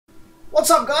What's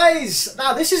up, guys?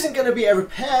 Now this isn't going to be a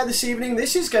repair this evening,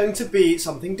 this is going to be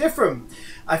something different.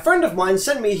 A friend of mine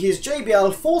sent me his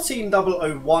JBL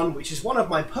 14001, which is one of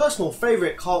my personal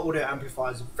favourite car audio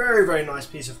amplifiers. A very nice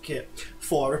piece of kit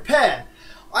for a repair.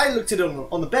 I looked at it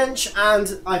on the bench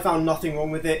and I found nothing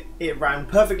wrong with it. It ran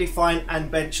perfectly fine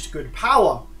and benched good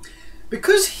power.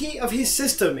 Because of his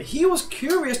system, he was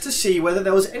curious to see whether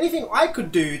there was anything I could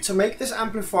do to make this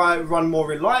amplifier run more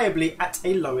reliably at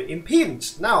a lower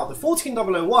impedance. Now, the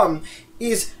 14001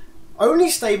 is only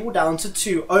stable down to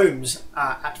 2 ohms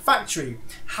at factory.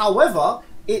 However,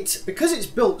 because it's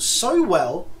built so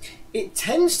well, it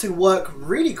tends to work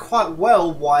really quite well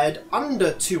wired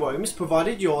under 2 ohms,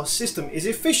 provided your system is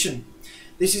efficient.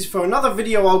 This is for another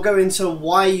video. I'll go into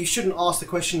why you shouldn't ask the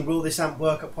question, will this amp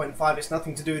work at 0.5? It's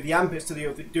nothing to do with the amp, it's to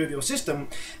do with your system.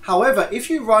 However, if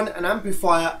you run an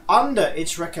amplifier under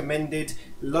its recommended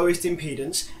lowest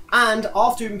impedance, and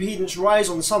after impedance rise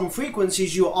on some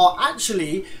frequencies, your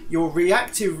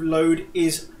reactive load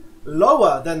is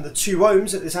lower than the 2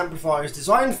 ohms that this amplifier is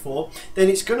designed for, then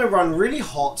it's going to run really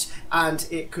hot and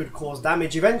it could cause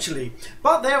damage eventually.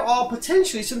 But there are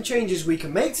potentially some changes we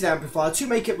can make to the amplifier to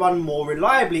make it run more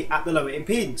reliably at the lower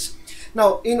impedance.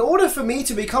 Now, in order for me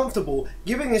to be comfortable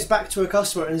giving this back to a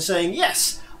customer and saying,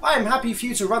 yes, I am happy for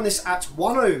you to run this at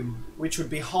 1 ohm, which would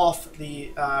be half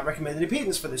the recommended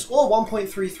impedance for this, or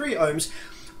 1.33 ohms,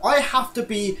 I have to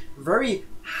be very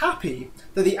happy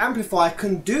that the amplifier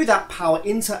can do that power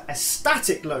into a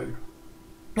static load.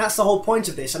 That's the whole point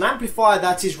of this. An amplifier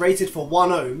that is rated for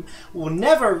 1 ohm will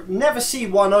never see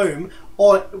 1 ohm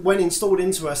or when installed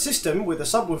into a system with a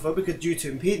subwoofer, because due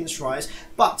to impedance rise.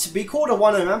 But to be called a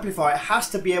 1 ohm amplifier, it has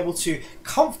to be able to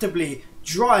comfortably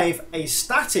drive a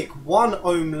static 1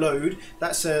 ohm load,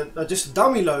 that's just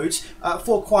dummy loads,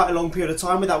 for quite a long period of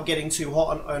time without getting too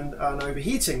hot and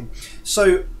overheating.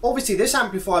 So obviously this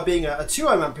amplifier, being a 2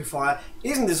 ohm amplifier,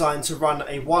 isn't designed to run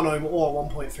a 1 ohm or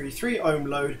 1.33 ohm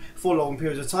load for long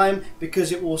periods of time,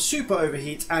 because it will super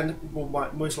overheat and will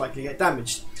most likely get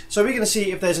damaged. So we're going to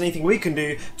see if there's anything we can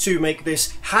do to make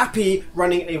this happy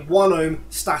running a 1 ohm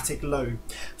static load.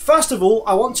 First of all,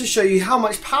 I want to show you how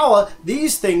much power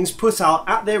these things put out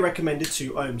at their recommended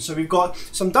 2 ohms. So we've got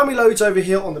some dummy loads over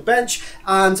here on the bench,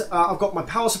 and I've got my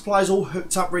power supplies all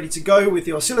hooked up ready to go with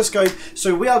the oscilloscope.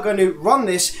 So we are going to run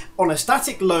this on a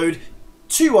static load,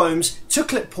 2 ohms to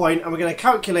clip point, and we're going to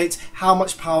calculate how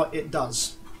much power it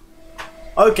does.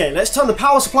 Okay, let's turn the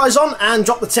power supplies on and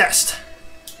drop the test.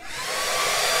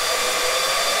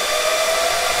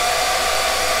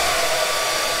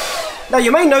 Now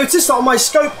you may notice that on my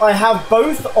scope I have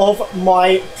both of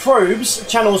my probes,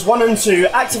 channels 1 and 2,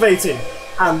 activated.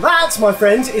 And that, my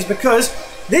friends, is because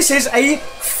this is a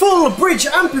full bridge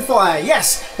amplifier.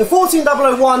 Yes, the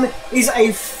 14001 is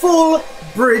a full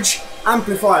bridge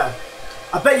amplifier.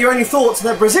 I bet you only thought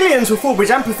that Brazilians were full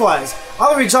bridge amplifiers.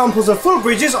 Other examples of full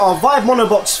bridges are Vibe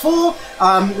Monobox 4,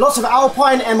 lots of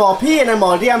Alpine, MRP and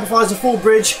MRD amplifiers are full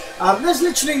bridge. There's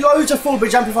literally loads of full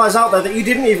bridge amplifiers out there that you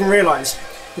didn't even realise.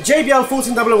 The JBL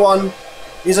 14001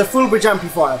 is a full bridge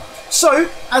amplifier. So,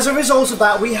 as a result of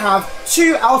that, we have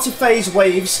 2 out of phase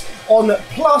waves on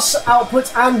plus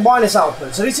output and minus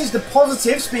output. So this is the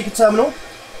positive speaker terminal,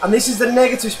 and this is the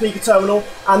negative speaker terminal,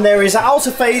 and there is an out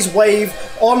of phase wave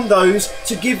on those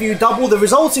to give you double the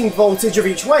resulting voltage of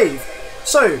each wave.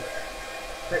 So,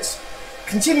 let's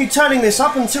continue turning this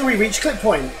up until we reach clip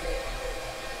point.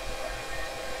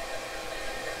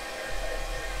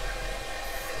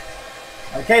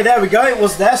 Okay, there we go, it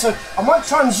was there. So I might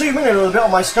try and zoom in a little bit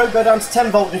on my scope, go down to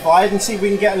 10 volt divide and see if we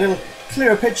can get a little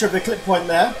clearer picture of the clip point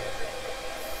there.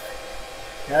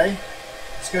 Okay,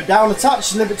 let's go down a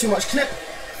touch, a little bit too much clip.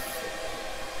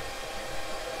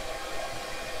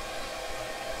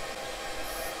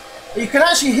 You can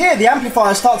actually hear the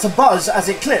amplifier start to buzz as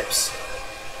it clips.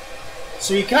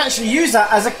 So you can actually use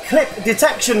that as a clip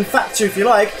detection factor if you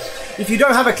like. If you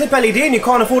don't have a clip LED and you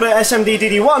can't afford an SMD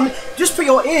DD1, just put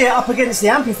your ear up against the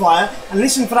amplifier and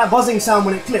listen for that buzzing sound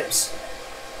when it clips.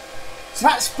 So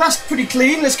that's pretty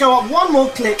clean. Let's go up one more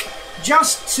click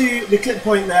just to the clip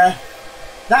point there.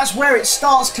 That's where it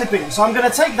starts clipping. So I'm going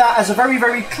to take that as a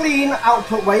very clean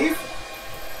output wave.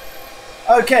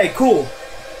 Okay, cool.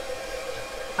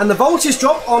 And the voltage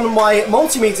drop on my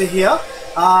multimeter here,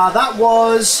 that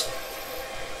was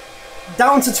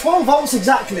down to 12 volts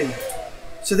exactly.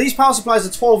 So these power supplies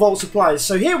are 12 volt supplies.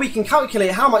 So here we can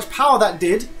calculate how much power that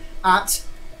did at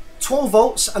 12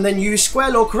 volts and then use square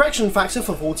law correction factor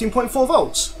for 14.4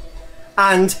 volts.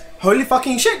 And holy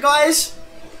fucking shit, guys!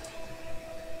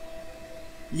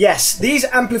 Yes, these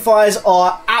amplifiers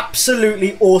are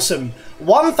absolutely awesome.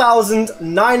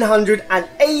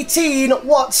 1918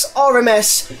 watts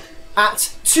RMS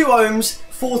at 2 ohms,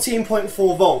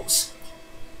 14.4 volts.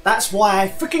 That's why I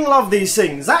freaking love these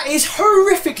things. That is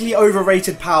horrifically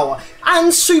overrated power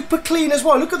and super clean as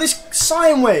well. Look at this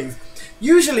sine wave.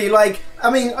 Usually, like,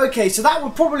 I mean, okay, so that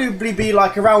would probably be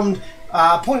like around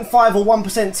 0.5 or 1%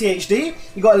 THD.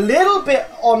 You got a little bit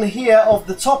on here of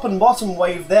the top and bottom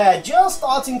wave there, just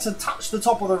starting to touch the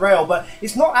top of the rail, but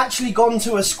it's not actually gone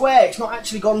to a square. It's not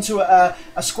actually gone to a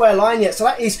square line yet. So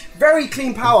that is very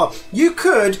clean power. You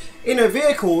could, in a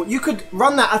vehicle, you could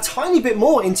run that a tiny bit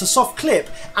more into soft clip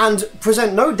and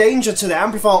present no danger to the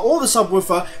amplifier or the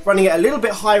subwoofer, running it a little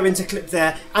bit higher into clip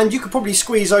there, and you could probably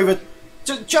squeeze over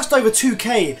just over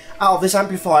 2K out of this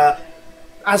amplifier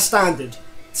as standard.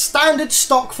 Standard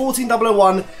stock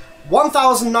 14001,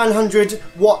 1900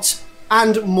 watts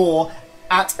and more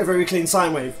at a very clean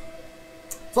sine wave.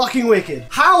 Fucking wicked.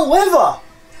 However,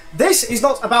 this is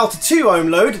not about a 2 ohm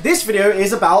load. This video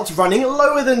is about running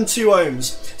lower than 2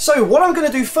 ohms. So what I'm going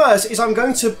to do first is I'm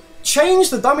going to change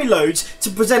the dummy loads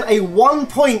to present a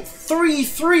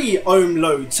 1.33 ohm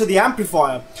load to the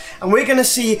amplifier, and we're going to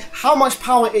see how much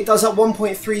power it does at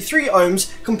 1.33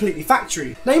 ohms completely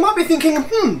factory. Now you might be thinking,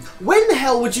 when the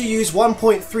hell would you use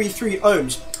 1.33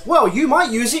 ohms? Well, you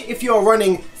might use it if you're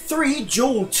running 3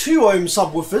 dual 2 ohm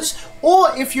subwoofers,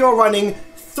 or if you're running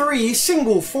 3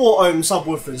 single 4 ohm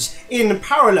subwoofers in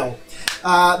parallel.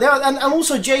 And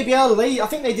also JBL, I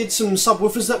think they did some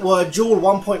subwoofers that were dual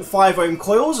 1.5 ohm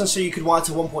coils, and so you could wire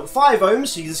to 1.5 ohms,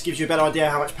 so this gives you a better idea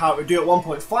how much power it would do at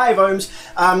 1.5 ohms.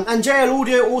 And JL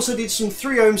Audio also did some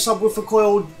 3 ohm subwoofer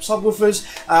coil subwoofers.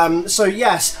 So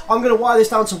yes, I'm going to wire this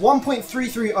down to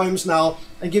 1.33 ohms now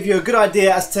and give you a good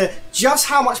idea as to just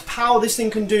how much power this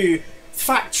thing can do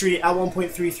factory at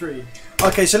 1.33.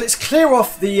 Okay, so let's clear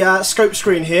off the scope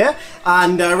screen here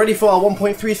and ready for our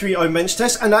 1.33 ohm bench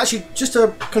test. And actually, just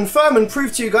to confirm and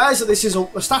prove to you guys that this is a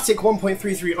static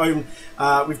 1.33 ohm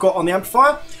we've got on the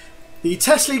amplifier. The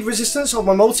test lead resistance of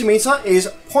my multimeter is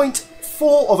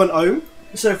 0.4 of an ohm.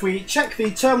 So if we check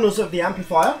the terminals of the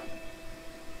amplifier,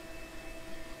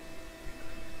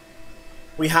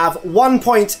 we have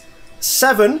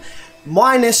 1.7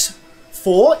 minus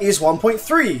 4 is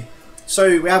 1.3.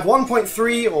 So we have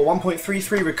 1.3 or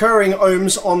 1.33 recurring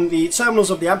ohms on the terminals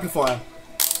of the amplifier.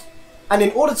 And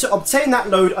in order to obtain that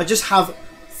load, I just have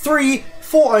 3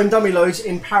 4 ohm dummy loads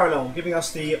in parallel, giving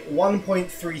us the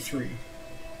 1.33.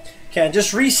 Okay, and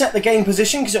just reset the gain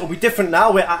position because it will be different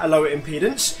now. We're at a lower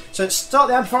impedance. So let's start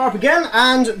the amplifier up again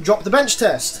and drop the bench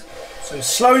test. So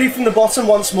slowly from the bottom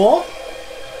once more.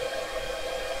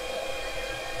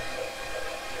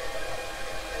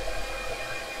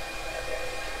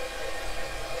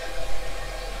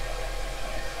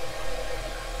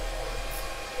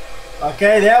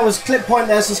 Okay, there was clip point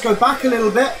there, so let's go back a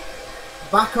little bit.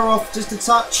 Back her off just a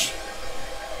touch.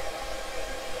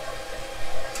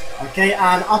 Okay,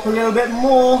 and up a little bit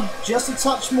more, just a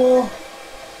touch more.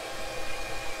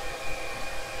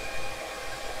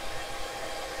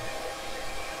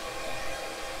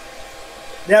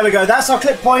 There we go, that's our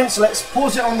clip point, so let's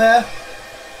pause it on there.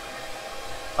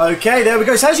 Okay, there we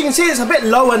go. So as you can see, it's a bit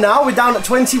lower now. We're down at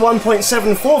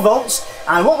 21.74 volts.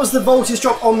 And what was the voltage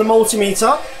drop on the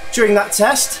multimeter during that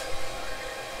test?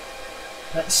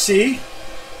 Let's see.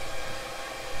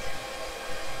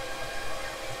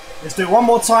 Let's do it one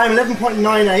more time.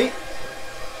 11.98.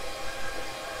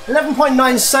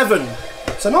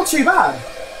 11.97. So not too bad.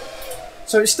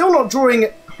 So it's still not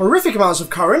drawing horrific amounts of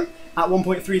current at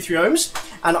 1.33 ohms,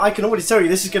 and I can already tell you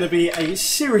this is going to be a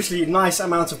seriously nice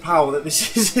amount of power that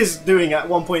this is doing at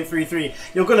 1.33.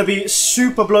 You're going to be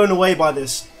super blown away by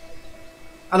this.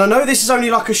 And I know this is only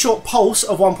like a short pulse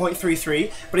of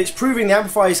 1.33, but it's proving the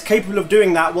amplifier is capable of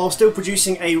doing that while still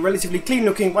producing a relatively clean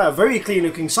looking, well, very clean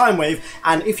looking sine wave.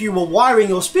 And if you were wiring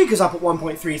your speakers up at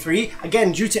 1.33,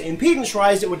 again, due to impedance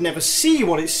rise, it would never see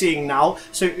what it's seeing now,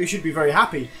 so you should be very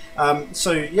happy.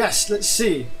 So yes, let's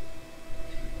see.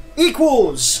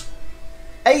 Equals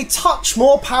a touch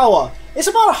more power. It's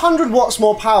about 100 watts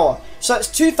more power. So that's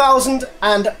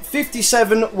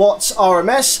 2057 watts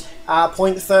RMS at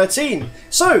 0.13.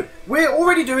 So we're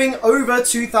already doing over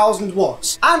 2000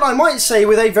 watts. And I might say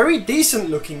with a very decent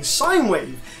looking sine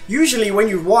wave. Usually when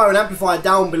you wire an amplifier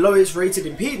down below its rated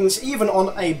impedance, even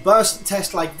on a burst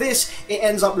test like this, it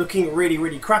ends up looking really,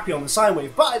 really crappy on the sine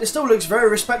wave. But it still looks very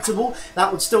respectable.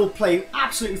 That would still play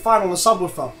absolutely fine on the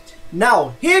subwoofer.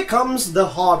 Now, here comes the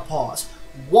hard part.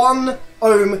 1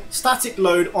 ohm static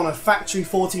load on a factory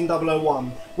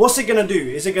 14001. What's it going to do?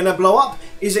 Is it going to blow up?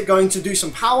 Is it going to do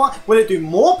some power? Will it do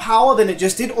more power than it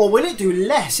just did, or will it do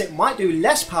less? It might do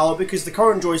less power because the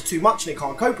current draw is too much and it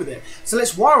can't cope with it. So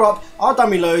let's wire up our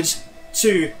dummy loads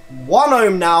to 1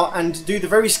 ohm now and do the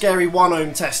very scary 1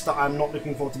 ohm test that I'm not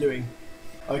looking forward to doing.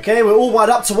 Okay, we're all wired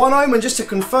up to 1 ohm, and just to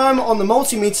confirm on the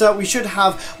multimeter we should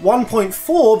have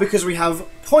 1.4 because we have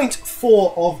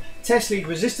 0.4 of test lead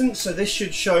resistance, so this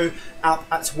should show up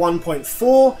at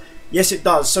 1.4. Yes, it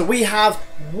does. So we have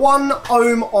 1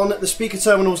 ohm on the speaker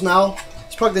terminals now.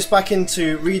 Let's plug this back in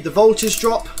to read the voltage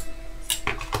drop.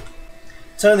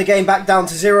 Turn the gain back down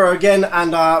to 0 again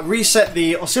and reset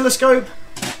the oscilloscope.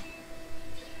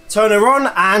 Turn her on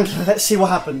and let's see what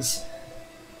happens.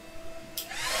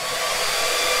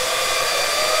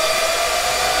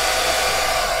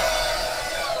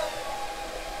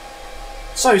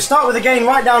 So start with the gain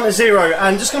right down to 0,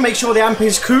 and just going to make sure the amp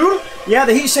is cool. Yeah,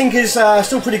 the heatsink is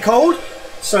still pretty cold,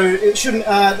 so it shouldn't...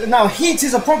 now heat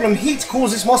is a problem. Heat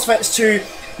causes MOSFETs to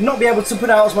not be able to put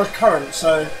out as much current,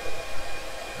 so...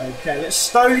 Okay, let's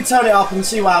slowly turn it up and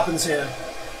see what happens here.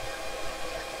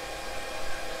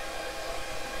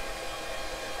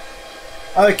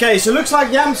 Okay, so it looks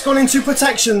like the amp's gone into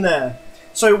protection there.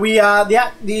 So we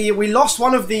lost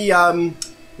one of the...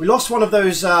 We lost one of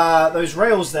those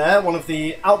rails there, one of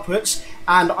the outputs,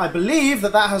 and I believe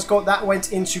that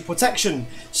went into protection.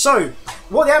 So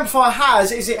what the amplifier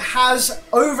has is it has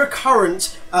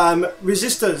overcurrent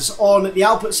resistors on the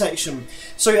output section.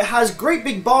 So it has great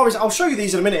big bar. I'll show you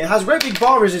these in a minute. It has great big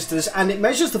bar resistors, and it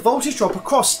measures the voltage drop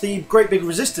across the great big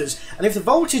resistors. And if the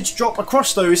voltage drop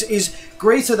across those is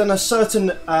greater than a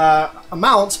certain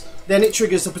amount, then it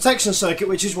triggers the protection circuit,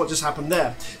 which is what just happened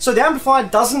there. So the amplifier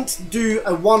doesn't do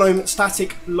a 1 ohm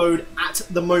static load at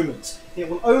the moment. It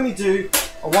will only do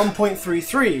a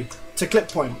 1.33 to clip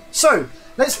point. So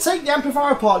let's take the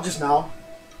amplifier apart just now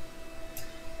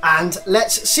and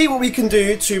let's see what we can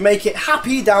do to make it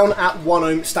happy down at 1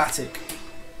 ohm static.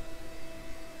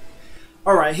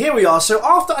 Alright, here we are. So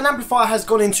after an amplifier has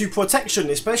gone into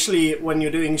protection, especially when you're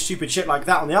doing stupid shit like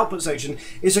that on the output section,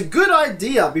 it's a good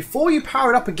idea before you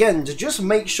power it up again to just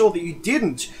make sure that you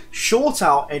didn't short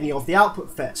out any of the output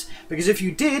FETs. Because if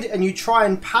you did and you try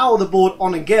and power the board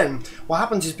on again, what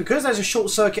happens is because there's a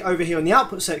short circuit over here in the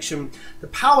output section, the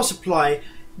power supply,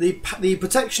 the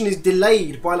protection is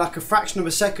delayed by like a fraction of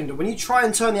a second, and when you try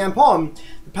and turn the amp on,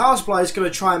 the power supply is going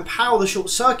to try and power the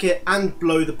short circuit and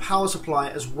blow the power supply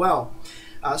as well.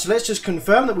 So let's just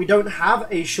confirm that we don't have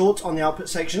a short on the output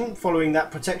section following that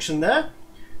protection there.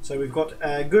 So we've got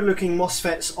good looking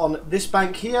MOSFETs on this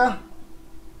bank here.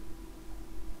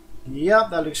 Yep,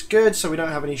 that looks good. So we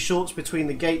don't have any shorts between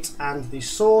the gate and the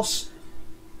source.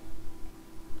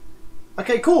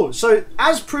 Okay, cool. So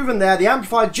as proven there, the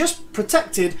amplifier just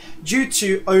protected due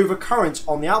to overcurrent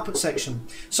on the output section.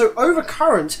 So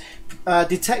overcurrent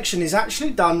detection is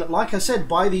actually done, like I said,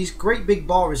 by these great big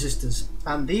bar resistors.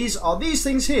 And these are these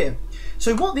things here.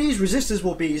 So what these resistors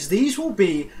will be is these will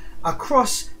be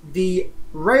across the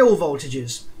rail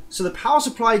voltages. So the power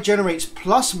supply generates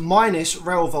plus minus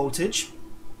rail voltage,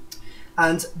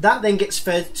 and that then gets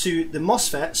fed to the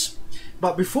MOSFETs.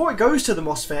 But before it goes to the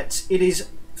MOSFETs, it is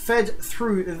fed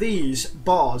through these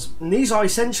bars, and these are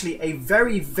essentially a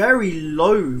very, very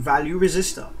low value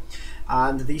resistor,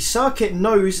 and the circuit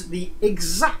knows the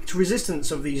exact resistance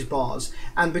of these bars,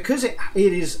 and because it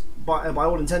is by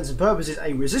all intents and purposes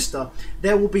a resistor,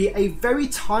 there will be a very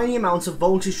tiny amount of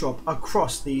voltage drop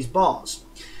across these bars,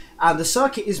 and the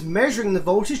circuit is measuring the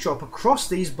voltage drop across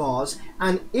these bars,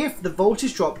 and if the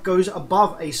voltage drop goes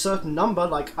above a certain number,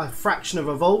 like a fraction of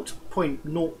a volt,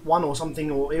 0.01 or something,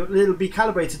 or it'll be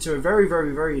calibrated to a very,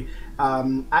 very, very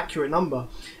accurate number,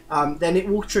 then it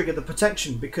will trigger the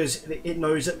protection because it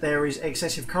knows that there is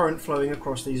excessive current flowing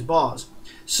across these bars.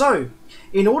 So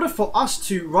in order for us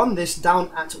to run this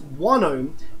down at 1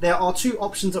 ohm, there are two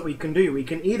options that we can do. We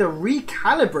can either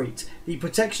recalibrate the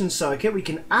protection circuit, we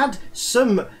can add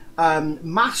some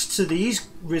mass to these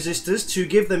resistors to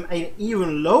give them an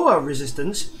even lower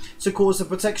resistance to cause the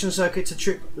protection circuit to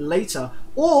trip later,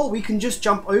 or we can just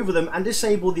jump over them and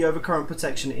disable the overcurrent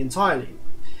protection entirely.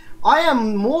 I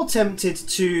am more tempted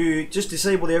to just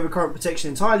disable the overcurrent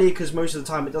protection entirely because most of the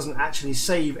time it doesn't actually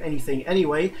save anything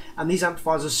anyway, and these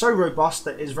amplifiers are so robust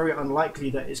that it's very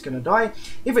unlikely that it's going to die.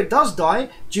 If it does die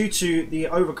due to the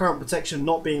overcurrent protection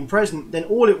not being present, then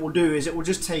all it will do is it will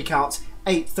just take out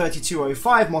 8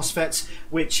 3205 MOSFETs,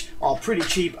 which are pretty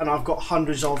cheap and I've got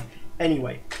hundreds of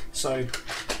anyway. So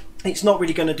it's not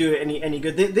really going to do it any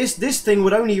good. This thing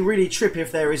would only really trip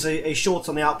if there is a short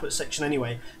on the output section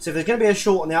anyway. So if there's going to be a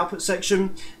short on the output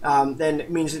section, then it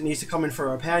means it needs to come in for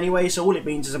a repair anyway. So all it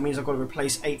means is I've got to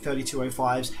replace 8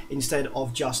 3205s instead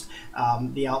of just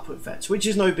the output FETs, which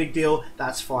is no big deal.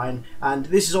 That's fine. And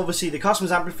this is obviously the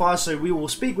customer's amplifier, so we will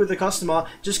speak with the customer,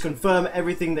 just confirm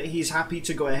everything that he's happy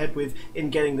to go ahead with in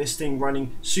getting this thing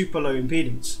running super low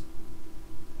impedance.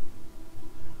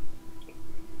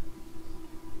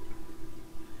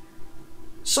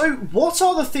 So what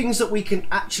are the things that we can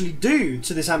actually do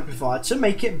to this amplifier to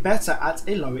make it better at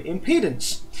a lower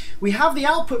impedance? We have the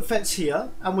output FETs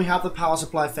here and we have the power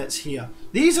supply FETs here.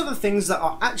 These are the things that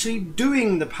are actually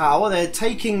doing the power. They're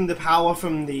taking the power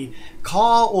from the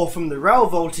car or from the rail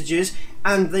voltages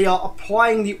and they are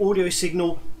applying the audio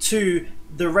signal to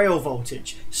the rail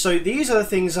voltage. So these are the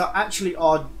things that actually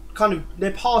are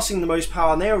they're passing the most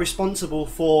power and they are responsible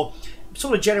for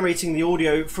sort of generating the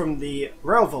audio from the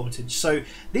rail voltage. So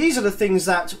these are the things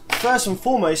that first and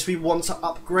foremost we want to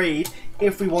upgrade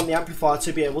if we want the amplifier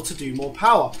to be able to do more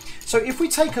power. So if we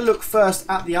take a look first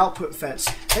at the output FETs,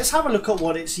 let's have a look at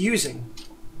what it's using.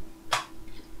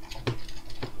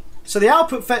 So the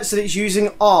output FETs that it's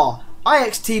using are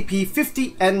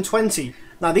IXTP50N20.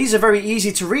 Now these are very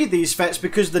easy to read, these FETs,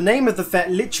 because the name of the FET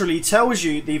literally tells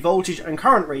you the voltage and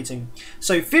current rating.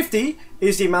 So 50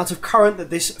 is the amount of current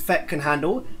that this FET can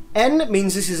handle, N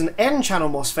means this is an N channel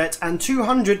MOSFET, and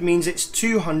 200 means it's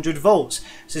 200 volts.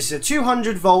 So this is a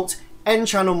 200 volt N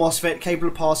channel MOSFET capable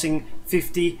of passing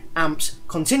 50 amps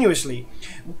continuously.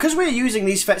 Because we're using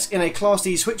these FETs in a Class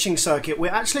D switching circuit,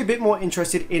 we're actually a bit more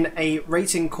interested in a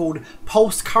rating called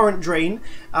pulsed current drain.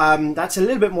 That's a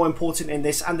little bit more important in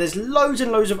this, and there's loads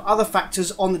and loads of other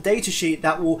factors on the datasheet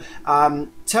that will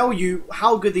tell you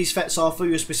how good these FETs are for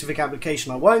your specific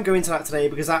application. I won't go into that today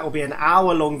because that will be an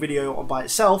hour-long video by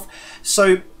itself.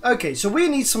 So okay, so we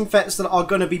need some FETs that are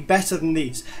going to be better than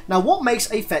these. Now what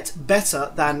makes a FET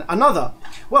better than another?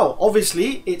 Well,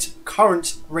 obviously its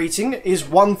current rating is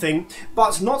one thing,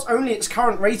 but not only its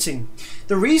current rating.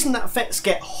 The reason that FETs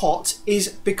get hot is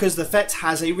because the FET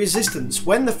has a resistance.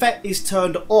 When the FET is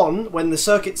turned on, when the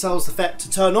circuit tells the FET to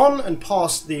turn on and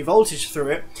pass the voltage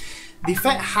through it, the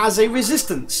FET has a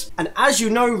resistance. And as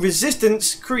you know,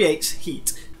 resistance creates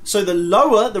heat. So the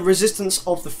lower the resistance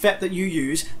of the FET that you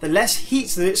use, the less heat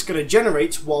that it's going to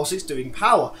generate whilst it's doing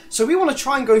power. So we want to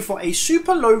try and go for a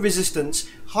super low resistance,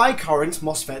 high current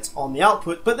MOSFET on the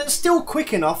output, but that's still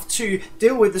quick enough to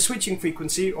deal with the switching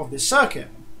frequency of this circuit.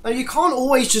 Now you can't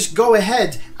always just go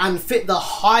ahead and fit the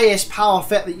highest power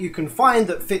FET that you can find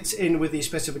that fits in with these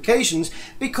specifications,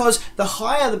 because the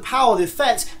higher the power of the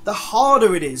FET, the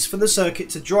harder it is for the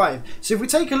circuit to drive. So if we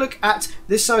take a look at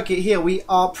this circuit here, we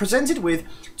are presented with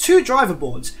two driver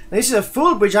boards. Now, this is a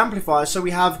full bridge amplifier, so we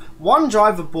have one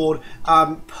driver board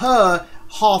per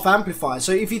half amplifier.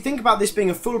 So if you think about this being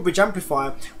a full bridge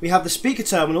amplifier, we have the speaker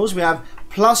terminals, we have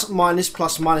plus, minus,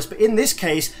 but in this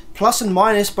case, plus and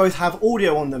minus both have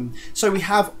audio on them. So we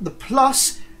have the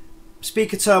plus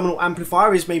speaker terminal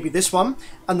amplifier is maybe this one,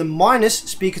 and the minus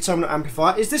speaker terminal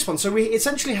amplifier is this one. So we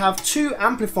essentially have two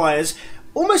amplifiers,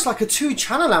 almost like a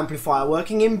two-channel amplifier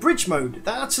working in bridge mode.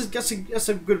 That's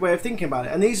a good way of thinking about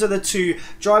it. And these are the two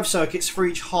drive circuits for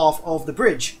each half of the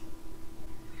bridge.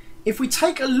 If we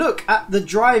take a look at the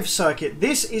drive circuit,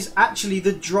 this is actually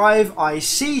the drive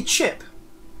IC chip.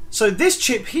 So this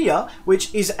chip here,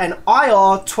 which is an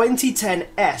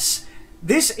IR2010S,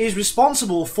 this is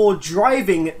responsible for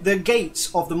driving the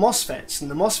gates of the MOSFETs, and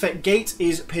the MOSFET gate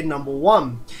is pin number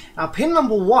 1. Now pin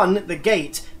number 1, the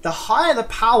gate, the higher the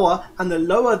power and the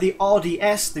lower the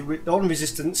RDS, the on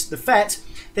resistance, the FET,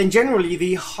 then generally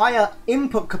the higher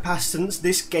input capacitance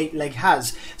this gate leg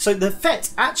has. So the FET,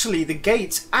 actually the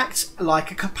gate, acts like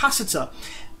a capacitor.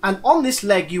 And on this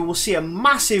leg you will see a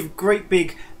massive, great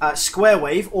big square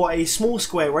wave, or a small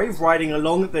square wave riding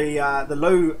along the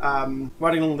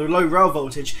low rail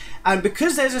voltage. And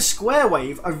because there's a square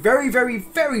wave, a very, very,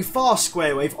 very fast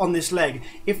square wave on this leg,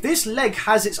 if this leg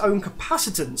has its own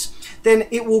capacitance, then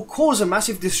it will cause a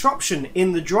massive disruption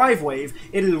in the drive wave.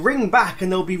 It'll ring back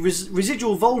and there'll be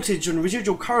residual voltage and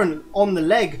residual current on the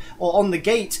leg or on the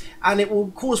gate, and it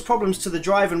will cause problems to the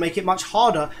drive and make it much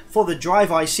harder for the drive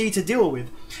IC to deal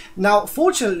with. Now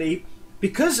fortunately,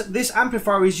 because this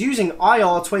amplifier is using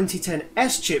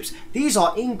IR2010S chips, these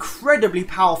are incredibly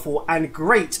powerful and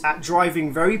great at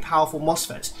driving very powerful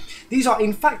MOSFETs. These are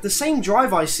in fact the same drive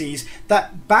ICs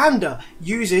that Banda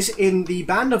uses in the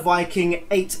Banda Viking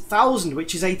 8000,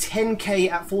 which is a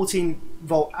 10K at 14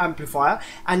 volt amplifier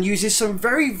and uses some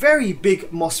very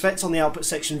big MOSFETs on the output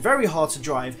section, very hard to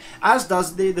drive, as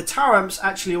does the Tower Amps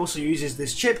actually also uses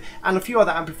this chip and a few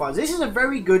other amplifiers. This is a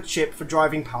very good chip for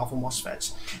driving powerful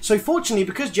MOSFETs. So fortunately,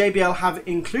 because JBL have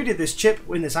included this chip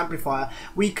in this amplifier,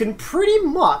 we can pretty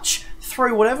much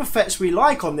throw whatever FETs we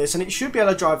like on this and it should be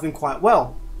able to drive them quite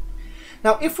well.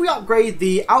 Now, if we upgrade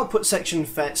the output section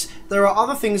FETs, there are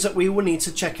other things that we will need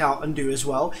to check out and do as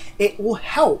well. It will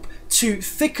help to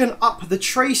thicken up the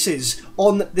traces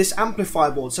on this amplifier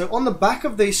board. So on the back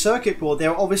of the circuit board, there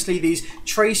are obviously these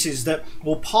traces that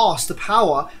will pass the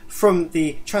power from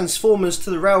the transformers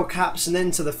to the rail caps and then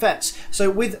to the FETs.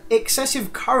 So with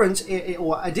excessive current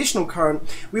or additional current,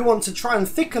 we want to try and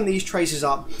thicken these traces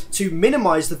up to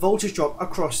minimize the voltage drop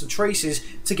across the traces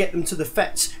to get them to the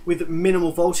FETs with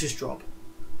minimal voltage drop.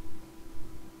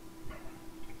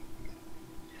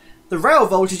 The rail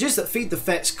voltages that feed the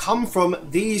FETs come from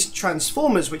these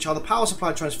transformers, which are the power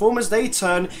supply transformers. They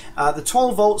turn the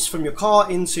 12 volts from your car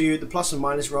into the plus and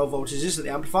minus rail voltages that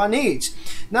the amplifier needs.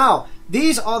 Now,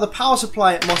 these are the power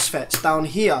supply MOSFETs down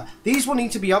here. These will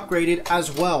need to be upgraded as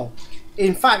well.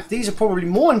 In fact, these are probably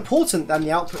more important than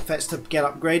the output FETs to get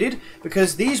upgraded,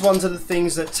 because these ones are the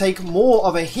things that take more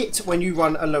of a hit when you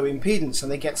run a low impedance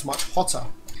and they get much hotter.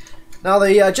 Now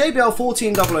the JBL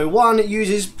 14001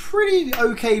 uses pretty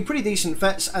decent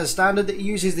FETs as standard. It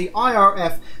uses the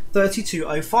IRF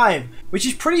 3205, which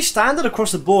is pretty standard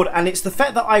across the board, and it's the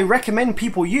FET that I recommend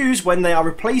people use when they are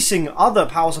replacing other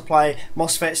power supply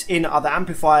MOSFETs in other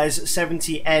amplifiers.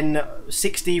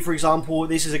 70N60 for example,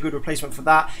 this is a good replacement for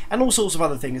that, and all sorts of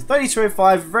other things.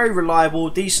 3205, very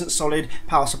reliable, decent, solid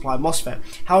power supply MOSFET.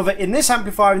 However, in this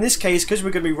amplifier, in this case, because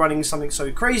we're going to be running something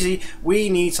so crazy, we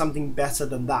need something better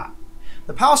than that.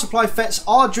 The power supply FETs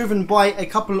are driven by a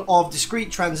couple of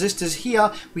discrete transistors.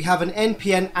 Here we have an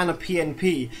NPN and a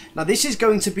PNP. Now this is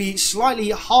going to be slightly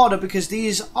harder because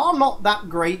these are not that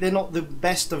great. They're not the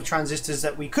best of transistors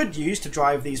that we could use to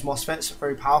drive these MOSFETs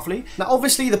very powerfully. Now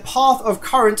obviously the path of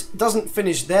current doesn't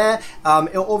finish there.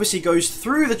 It obviously goes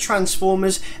through the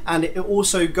transformers and it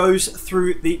also goes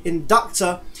through the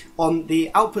inductor on the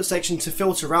output section to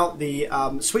filter out the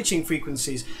switching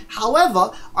frequencies.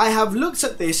 However, I have looked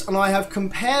at this and I have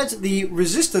compared the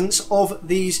resistance of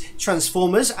these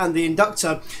transformers and the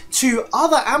inductor to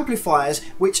other amplifiers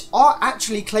which are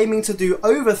actually claiming to do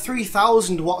over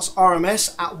 3000 watts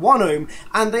RMS at 1 ohm,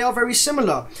 and they are very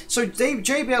similar. So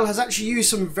JBL has actually used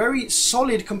some very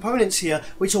solid components here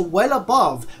which are well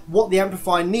above what the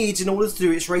amplifier needs in order to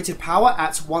do its rated power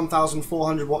at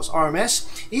 1400 watts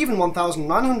RMS, even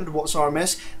 1900 watts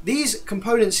RMS. These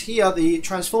components here, the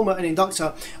transformer and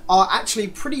inductor, are actually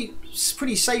pretty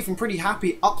safe and pretty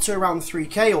happy up to around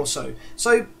 3K or so.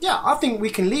 So yeah, I think we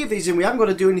can leave these in. We haven't got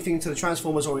to do anything to the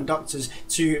transformers or inductors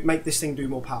to make this thing do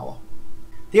more power.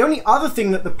 The only other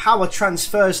thing that the power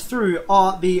transfers through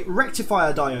are the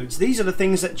rectifier diodes. These are the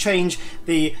things that change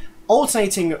the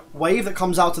alternating wave that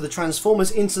comes out of the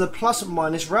transformers into the plus and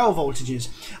minus rail voltages.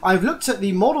 I've looked at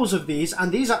the models of these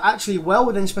and these are actually well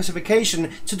within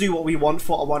specification to do what we want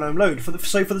for a 1 ohm load.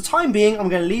 So for the time being, I'm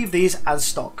going to leave these as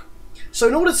stock. So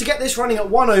in order to get this running at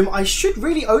 1 ohm, I should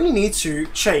really only need to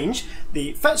change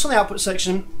the FETs on the output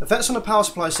section, the FETs on the power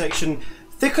supply section,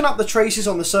 thicken up the traces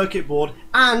on the circuit board,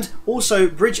 and also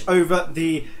bridge over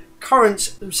the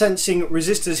current sensing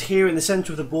resistors here in the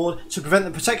center of the board to prevent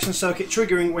the protection circuit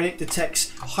triggering when it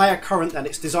detects higher current than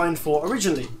it's designed for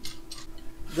originally.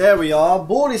 There we are,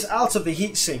 board is out of the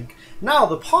heatsink. Now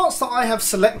the parts that I have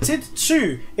selected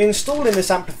to install in this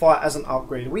amplifier as an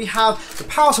upgrade, we have the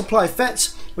power supply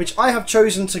FETs, which I have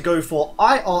chosen to go for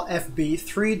IRFB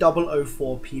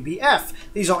 3004 PBF.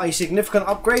 These are a significant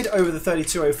upgrade over the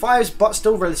 3205s, but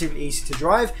still relatively easy to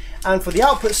drive. And for the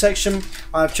output section,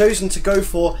 I've chosen to go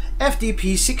for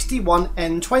FDP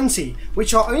 61N20,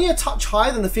 which are only a touch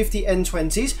higher than the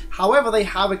 50N20s. However, they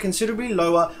have a considerably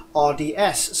lower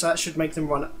RDS, so that should make them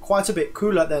run quite a bit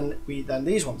cooler than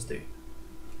these ones do.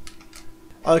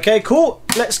 Okay, cool.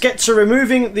 Let's get to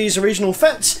removing these original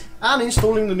FETs and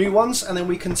installing the new ones, and then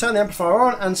we can turn the amplifier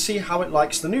on and see how it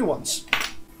likes the new ones.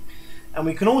 And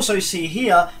we can also see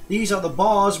here, these are the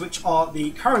bars which are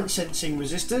the current sensing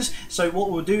resistors. So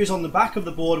what we'll do is on the back of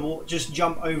the board, we'll just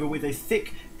jump over with a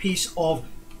thick piece of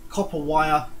copper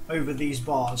wire over these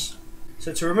bars.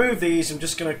 So to remove these, I'm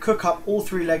just going to cook up all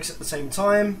 3 legs at the same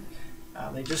time.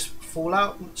 And they just fall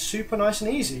out super nice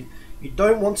and easy. You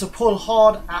don't want to pull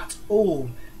hard at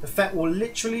all. The FET will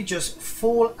literally just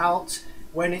fall out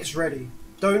when it's ready.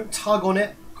 Don't tug on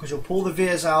it because you'll pull the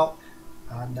vias out,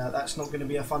 and that's not going to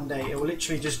be a fun day. It will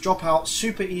literally just drop out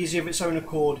super easy of its own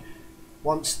accord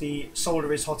once the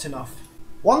solder is hot enough.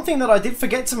 One thing that I did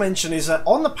forget to mention is that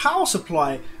on the power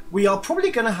supply, we are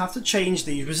probably going to have to change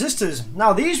these resistors.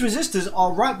 Now these resistors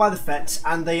are right by the FETs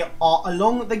and they are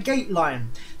along the gate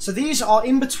line. So these are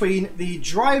in between the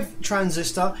drive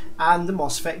transistor and the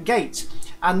MOSFET gate.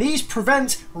 And these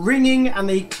prevent ringing and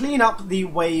they clean up the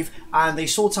wave and they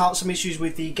sort out some issues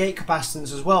with the gate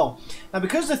capacitance as well. Now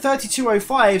because the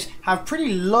 3205s have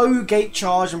pretty low gate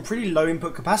charge and pretty low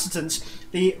input capacitance,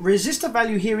 the resistor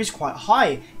value here is quite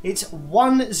high. It's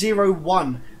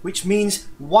 101, which means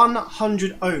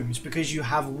 100 ohms, because you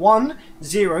have 1,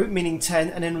 0 meaning 10,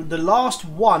 and then the last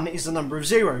 1 is the number of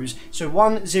zeros. So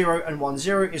 1, 0 and 1,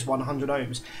 0 is 100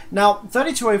 ohms. Now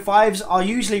 3205s are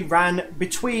usually ran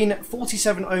between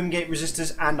 47 ohm gate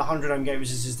resistors and 100 ohm gate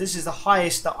resistors. This is the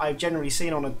highest that I've generally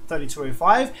seen on a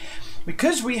 3205.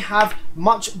 Because we have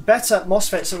much better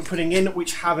MOSFETs that we're putting in,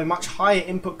 which have a much higher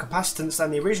input capacitance than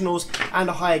the originals and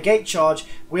a higher gate charge,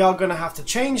 we are going to have to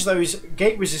change those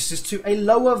gate resistors to a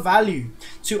lower value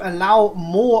to allow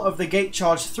more of the gate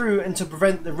charge through and to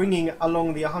prevent the ringing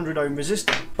along the 100 ohm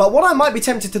resistor. But what I might be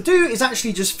tempted to do is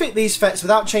actually just fit these FETs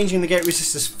without changing the gate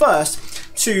resistors first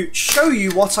to show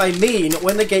you what I mean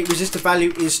when the gate resistor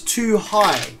value is too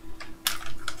high.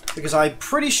 Because I'm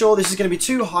pretty sure this is going to be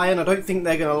too high and I don't think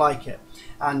they're going to like it.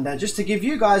 And just to give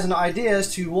you guys an idea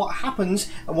as to what happens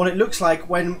and what it looks like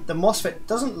when the MOSFET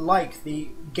doesn't like the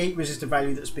gate resistor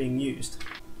value that's being used.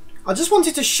 I just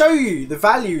wanted to show you the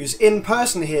values in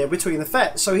person here between the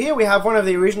FETs. So here we have one of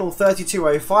the original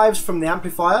 3205s from the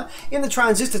amplifier in the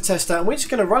transistor tester, and we're just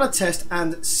going to run a test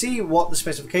and see what the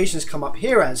specifications come up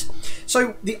here as.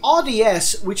 So the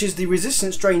RDS, which is the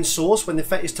resistance drain source when the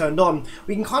FET is turned on,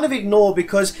 we can kind of ignore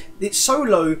because it's so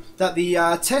low that the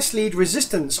test lead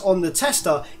resistance on the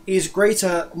tester is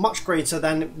greater, much greater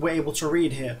than we're able to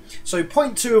read here. So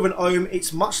 0.2 of an ohm,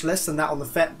 it's much less than that on the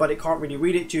FET, but it can't really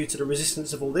read it due to the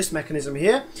resistance of all this mechanism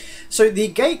here. So the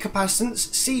gate capacitance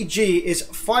CG is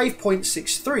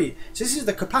 5.63. So this is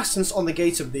the capacitance on the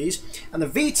gate of these, and the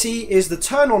VT is the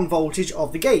turn on voltage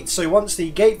of the gate. So once the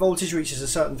gate voltage reaches a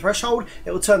certain threshold,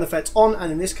 it will turn the FET on,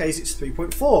 and in this case it's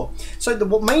 3.4. So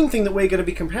the main thing that we're going to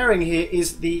be comparing here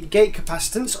is the gate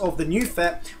capacitance of the new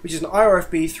FET, which is an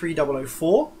IRFB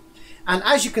 3004. And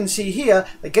as you can see here,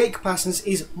 the gate capacitance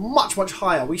is much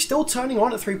higher. We're still turning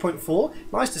on at 3.4.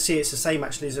 Nice to see it's the same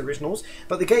actually as the originals,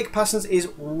 but the gate capacitance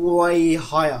is way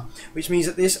higher, which means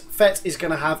that this FET is going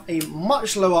to have a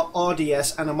much lower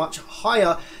RDS and a much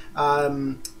higher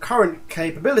current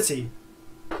capability.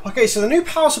 Okay, so the new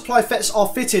power supply FETs are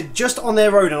fitted just on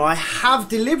their own, and I have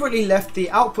deliberately left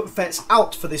the output FETs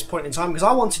out for this point in time because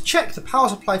I want to check the power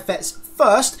supply FETs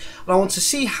first, and I want to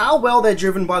see how well they're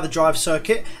driven by the drive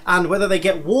circuit and whether they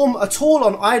get warm at all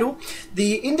on idle.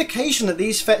 The indication that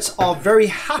these FETs are very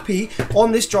happy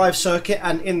on this drive circuit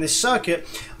and in this circuit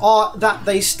are that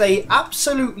they stay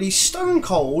absolutely stone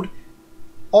cold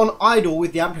on idle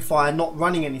with the amplifier not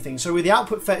running anything. So with the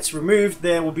output FETs removed,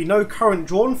 there will be no current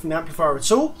drawn from the amplifier at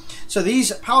all. So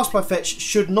these power supply FETs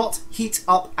should not heat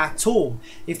up at all.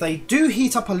 If they do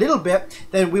heat up a little bit,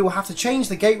 then we will have to change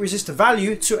the gate resistor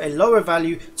value to a lower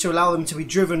value to allow them to be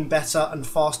driven better and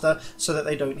faster so that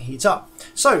they don't heat up.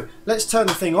 So let's turn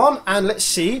the thing on and let's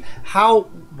see how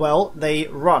well they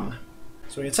run.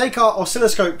 So we're going to take our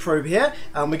oscilloscope probe here,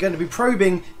 and we're going to be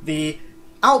probing the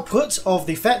output of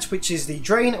the FET, which is the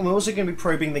drain, and we're also going to be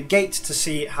probing the gate to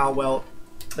see how well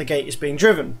the gate is being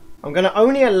driven. I'm going to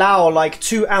only allow like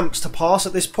 2 amps to pass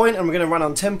at this point, and we're going to run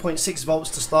on 10.6 volts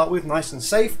to start with, nice and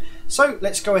safe. So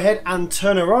let's go ahead and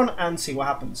turn her on and see what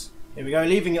happens. Here we go,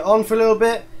 leaving it on for a little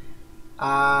bit,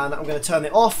 and I'm going to turn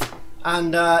it off.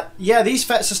 And yeah, these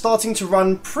FETs are starting to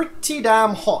run pretty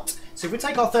damn hot. So if we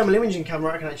take our thermal imaging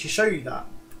camera, I can actually show you that.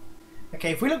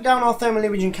 Okay, if we look down our thermal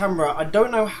imaging camera, I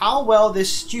don't know how well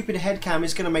this stupid head cam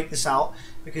is going to make this out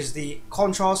because the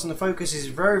contrast and the focus is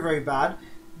very bad,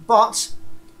 but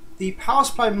the power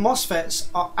supply MOSFETs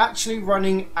are actually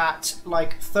running at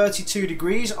like 32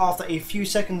 degrees after a few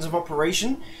seconds of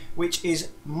operation, which is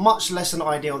much less than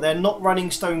ideal. They're not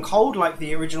running stone cold like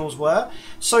the originals were.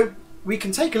 So we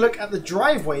can take a look at the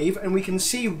drive wave and we can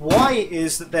see why it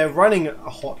is that they're running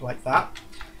hot like that.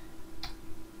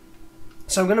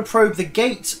 So I'm going to probe the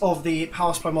gate of the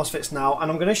power supply MOSFETs now, and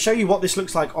I'm going to show you what this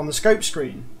looks like on the scope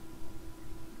screen.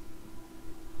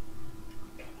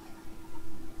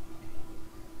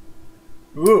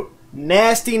 Ooh,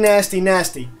 nasty.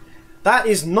 That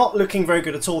is not looking very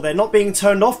good at all. They're not being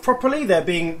turned off properly, they're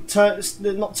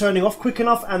not turning off quick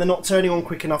enough, and they're not turning on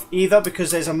quick enough either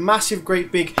because there's a massive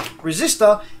great big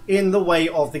resistor in the way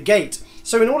of the gate.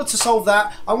 So in order to solve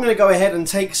that, I'm going to go ahead and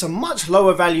take some much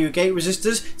lower value gate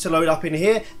resistors to load up in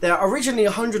here. They're originally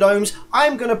 100 ohms.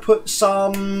 I'm going to put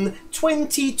some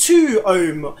 22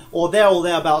 ohm or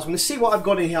thereabouts. I'm going to see what I've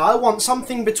got in here. I want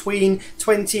something between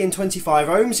 20 and 25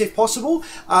 ohms if possible.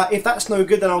 If that's no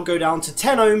good, then I'll go down to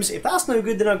 10 ohms. If that's no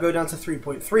good, then I'll go down to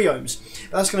 3.3 ohms.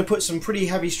 That's going to put some pretty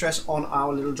heavy stress on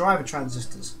our little driver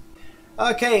transistors.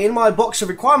 Okay, in my box of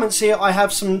requirements here, I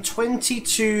have some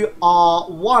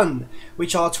 22R1,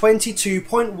 which are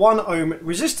 22.1 ohm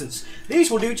resistors. These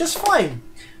will do just fine.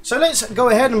 So let's go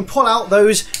ahead and pull out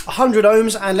those 100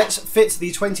 ohms and let's fit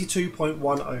the 22.1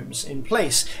 ohms in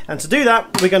place. And to do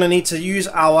that, we're going to need to use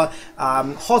our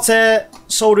hot air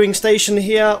soldering station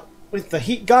here with the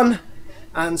heat gun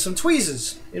and some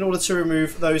tweezers in order to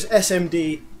remove those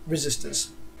SMD resistors.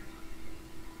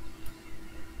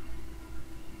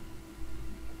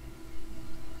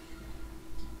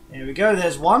 Here we go,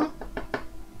 there's one.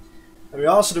 There we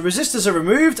are, so the resistors are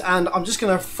removed, and I'm just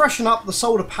going to freshen up the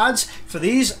solder pads for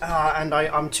these, and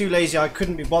I'm too lazy, I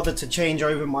couldn't be bothered to change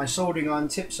over my soldering iron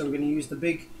tip, so I'm going to use the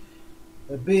big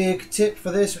tip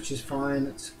for this, which is fine.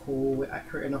 It's cool, we're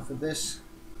accurate enough with this.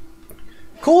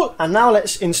 Cool, and now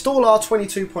let's install our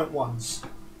 22.1s.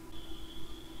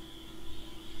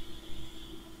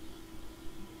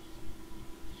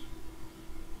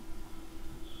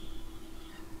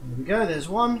 There we go, there's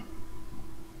one.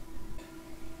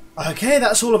 Okay,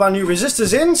 that's all of our new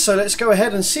resistors in, so let's go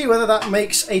ahead and see whether that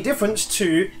makes a difference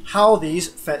to how these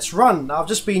FETs run. Now, I've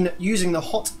just been using the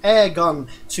hot air gun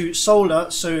to solder,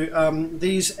 so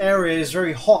these area is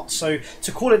very hot, so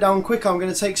to cool it down quicker, I'm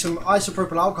going to take some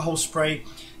isopropyl alcohol spray,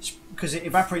 because it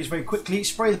evaporates very quickly,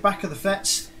 spray the back of the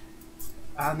FETs,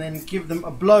 and then give them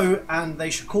a blow, and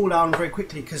they should cool down very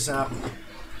quickly, because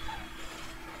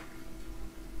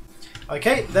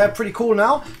okay, they're pretty cool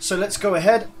now, so let's go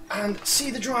ahead and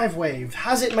see the drive wave.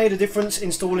 Has it made a difference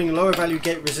installing lower value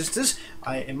gate resistors?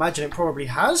 I imagine it probably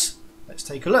has. Let's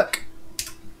take a look.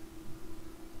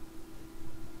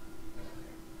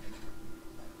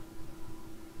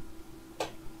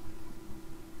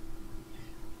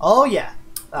 Oh yeah,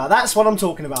 that's what I'm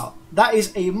talking about. That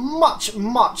is a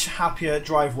much happier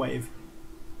drive wave.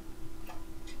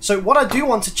 So what I do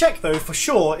want to check though for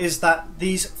sure is that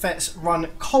these FETs run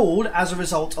cold as a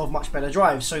result of much better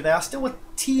drives. So they are still a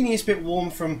teeniest bit warm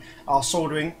from our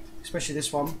soldering, especially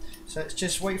this one. So let's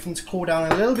just wait for them to cool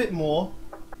down a little bit more.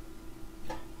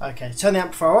 Okay, turn the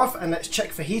amplifier off and let's check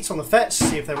for heat on the FETs,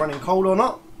 see if they're running cold or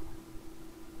not.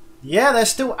 Yeah, they're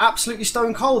still absolutely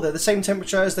stone cold. They're the same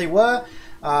temperature as they were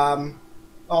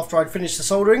after I'd finished the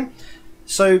soldering.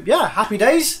 So yeah, happy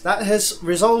days. That has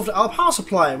resolved our power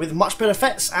supply with much better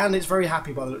FETs, and it's very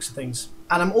happy by the looks of things.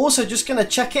 And I'm also just going to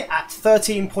check it at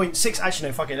 13.6, actually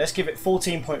no, fuck it, let's give it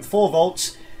 14.4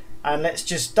 volts. And let's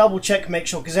just double check, make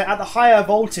sure, because at the higher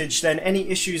voltage, then any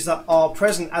issues that are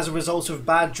present as a result of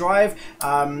bad drive,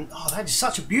 oh, that is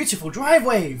such a beautiful drive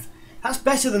wave. That's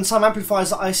better than some amplifiers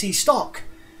that I see stock.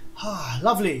 Ah,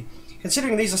 lovely.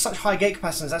 Considering these are such high gate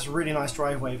capacitance, that's a really nice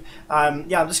drive wave.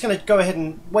 Yeah, I'm just going to go ahead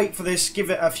and wait for this, give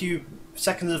it a few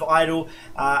seconds of idle,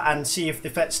 and see if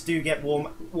the FETs do get warm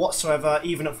whatsoever,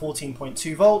 even at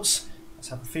 14.2 volts. Let's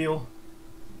have a feel.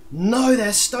 No,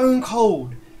 they're stone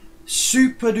cold.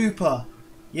 Super duper.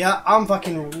 Yeah, I'm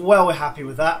fucking well happy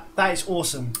with that. That is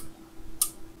awesome.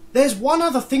 There's one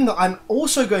other thing that I'm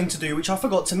also going to do, which I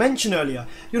forgot to mention earlier.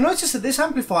 You'll notice that this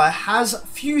amplifier has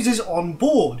fuses on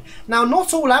board. Now,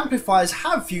 not all amplifiers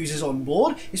have fuses on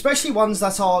board, especially ones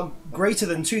that are greater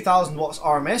than 2000 watts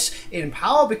RMS in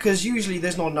power, because usually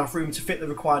there's not enough room to fit the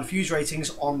required fuse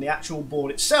ratings on the actual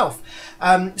board itself.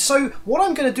 So what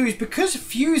I'm going to do is, because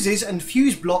fuses and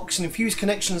fuse blocks and fuse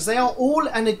connections, they are all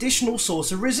an additional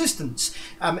source of resistance.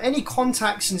 Any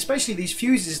contacts, and especially these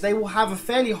fuses, they will have a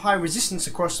fairly high resistance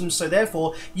across them, so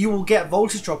therefore you will get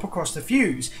voltage drop across the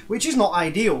fuse, which is not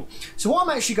ideal. So what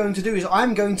I'm actually going to do is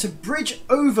I'm going to bridge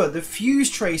over the fuse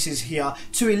traces here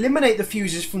to eliminate the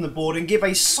fuses from the board and give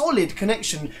a solid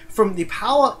connection from the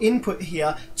power input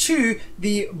here to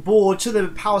the board, to the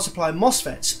power supply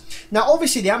MOSFETs. Now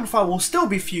obviously the amplifier will still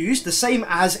be fused, the same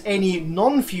as any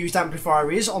non-fused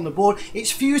amplifier is on the board.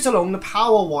 It's fused along the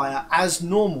power wire as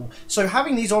normal. So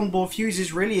having these onboard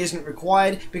fuses really isn't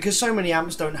required, because so many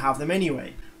amps don't have them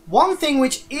anyway. One thing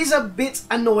which is a bit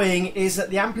annoying is that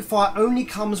the amplifier only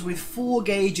comes with 4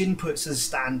 gauge inputs as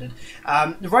standard.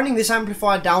 Running this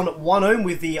amplifier down at 1 ohm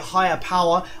with the higher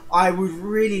power, I would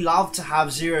really love to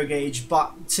have 0 gauge,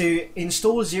 but to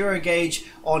install 0 gauge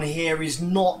on here is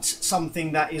not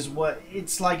something that is what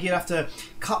it's like. You'd have to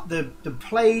cut the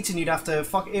plate and you'd have to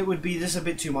it would be just a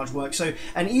bit too much work. So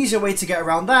an easier way to get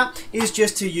around that is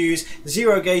just to use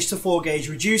 0 gauge to 4 gauge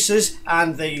reducers,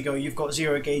 and there you go, you've got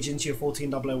 0 gauge into your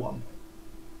 14001.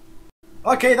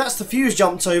 Okay, that's the fuse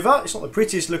jumped over. It's not the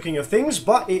prettiest looking of things,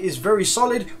 but it is very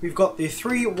solid. We've got the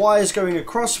 3 wires going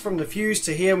across from the fuse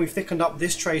to here, and we've thickened up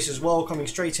this trace as well, coming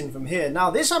straight in from here. Now,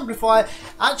 this amplifier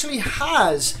actually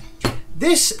has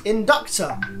this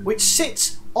inductor, which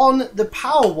sits on the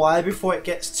power wire before it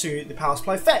gets to the power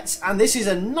supply FETs, and this is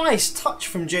a nice touch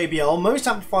from JBL. Most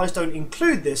amplifiers don't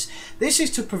include this. This is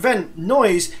to prevent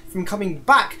noise from coming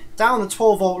back down the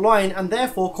 12-volt line and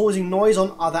therefore causing noise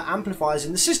on other amplifiers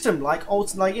in the system, like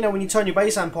you know, when you turn your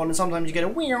bass amp on and sometimes you get a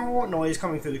wee noise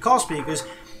coming through the car speakers.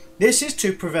 This is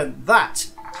to prevent that.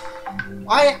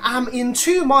 I am in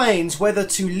 2 minds whether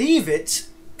to leave it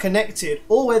connected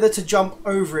or whether to jump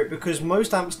over it, because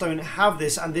most amps don't have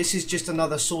this, and this is just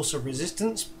another source of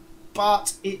resistance,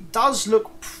 but it does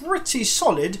look pretty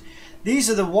solid. These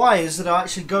are the wires that are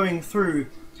actually going through,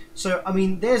 so I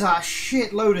mean there's a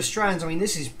shitload of strands. I mean,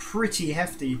 this is pretty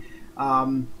hefty.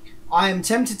 I am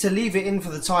tempted to leave it in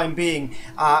for the time being.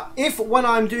 If when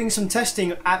I'm doing some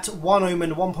testing at 1 ohm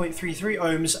and 1.33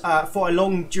 ohms for a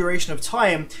long duration of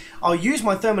time, I'll use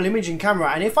my thermal imaging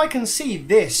camera, and if I can see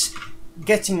this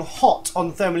getting hot on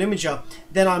the thermal imager,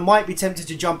 then I might be tempted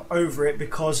to jump over it,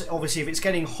 because obviously if it's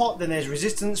getting hot then there's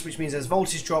resistance, which means there's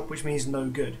voltage drop, which means no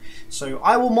good. So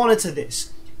I will monitor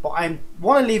this, but I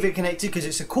want to leave it connected because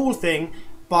it's a cool thing,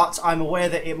 but I'm aware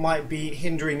that it might be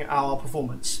hindering our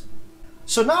performance.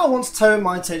 So now I want to turn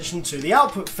my attention to the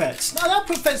output FETs. Now the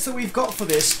output FETs that we've got for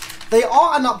this, they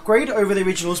are an upgrade over the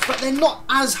originals, but they're not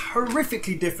as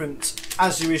horrifically different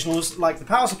as the originals like the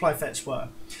power supply FETs were.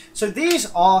 So these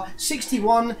are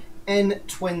 61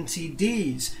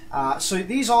 N20Ds. So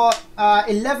these are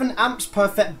 11 amps per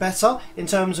FET better in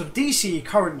terms of DC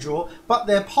current draw, but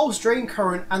their pulse drain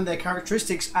current and their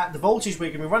characteristics at the voltage we're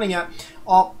going to be running at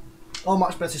are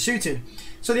much better suited.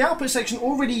 So the output section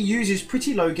already uses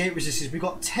pretty low gate resistors. We've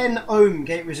got 10 ohm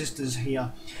gate resistors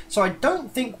here, so I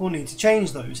don't think we'll need to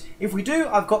change those. If we do,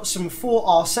 I've got some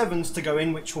 4R7s to go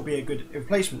in, which will be a good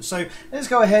replacement. So let's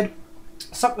go ahead,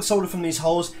 suck the solder from these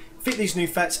holes, fit these new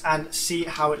FETs, and see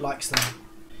how it likes them.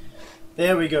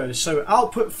 There we go. So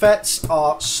output FETs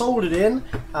are soldered in,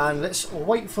 and let's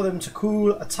wait for them to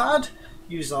cool a tad.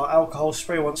 Use our alcohol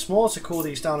spray once more to cool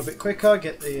these down a bit quicker,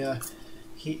 get the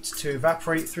heat to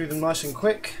evaporate through them nice and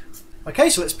quick. Okay,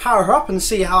 so let's power her up and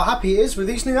see how happy it is with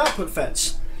these new output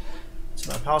FETs.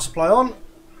 Turn our power supply on.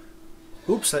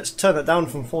 Oops, let's turn that down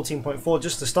from 14.4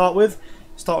 just to start with.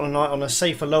 Start on a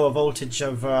safer lower voltage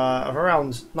of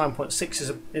around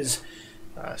 9.6 is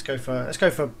let's go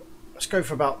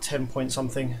for about 10 point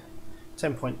something.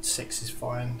 10.6 is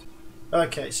fine.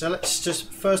 Okay, so let's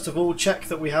just first of all check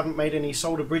that we haven't made any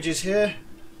solder bridges here.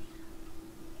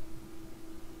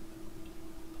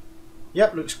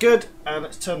 Yep, looks good. And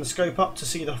let's turn the scope up to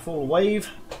see the full wave.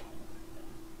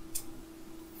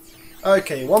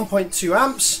 Okay, 1.2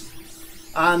 amps.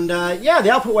 And yeah,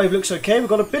 the output wave looks okay. We've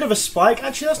got a bit of a spike.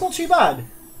 Actually, that's not too bad.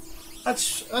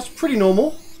 That's pretty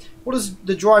normal. What does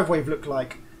the drive wave look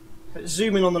like? Let's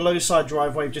zoom in on the low side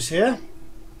drive wave just here.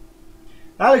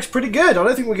 That looks pretty good. I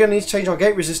don't think we're going to need to change our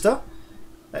gate resistor.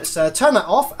 Let's turn that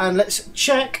off and let's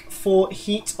check for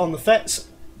heat on the FETs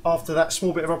after that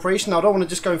small bit of operation. Now, I don't want to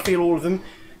just go and feel all of them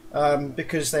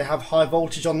because they have high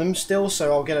voltage on them still,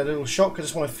 so I'll get a little shock. I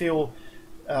just want to feel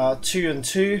 2 and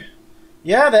 2.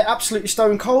 Yeah, they're absolutely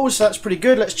stone cold, so that's pretty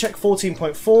good. Let's check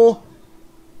 14.4.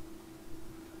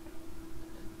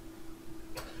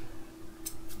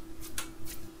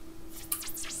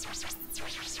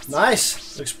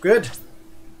 Nice, looks good.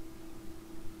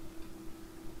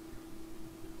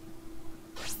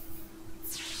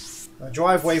 The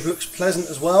drive wave looks pleasant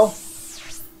as well.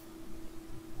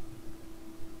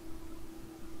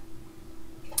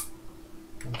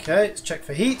 Okay, let's check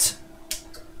for heat.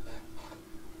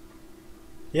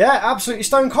 Yeah, absolutely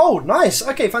stone cold. Nice.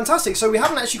 Okay, fantastic. So we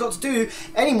haven't actually got to do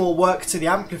any more work to the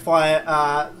amplifier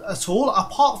at all,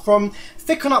 apart from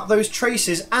thicken up those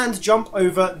traces and jump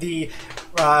over the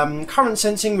current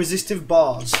sensing resistive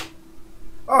bars.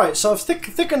 Alright, so I've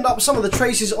thickened up some of the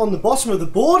traces on the bottom of the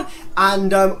board,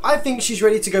 and I think she's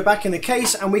ready to go back in the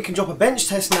case, and we can drop a bench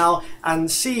test now and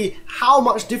see how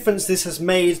much difference this has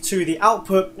made to the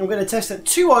output. I'm going to test at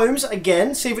 2 ohms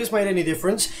again, see if it's made any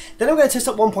difference. Then I'm going to test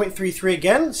at 1.33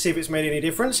 again, see if it's made any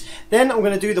difference. Then I'm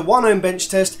going to do the 1 ohm bench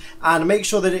test and make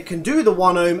sure that it can do the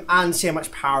 1 ohm and see how much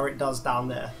power it does down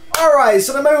there. Alright,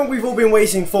 so the moment we've all been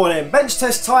waiting for then. Bench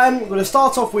test time. We're going to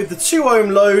start off with the 2 ohm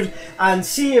load and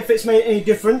see if it's made any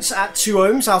difference at 2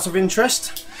 ohms out of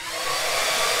interest.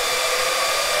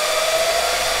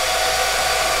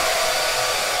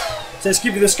 So let's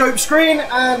give you the scope screen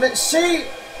and let's see,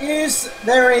 is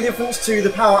there any difference to the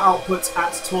power output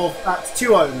at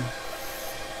 2 ohm?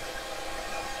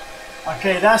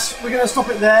 Okay, we're going to stop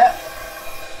it there.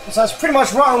 So that's pretty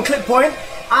much right on clip point.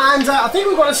 And I think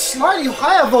we've got a slightly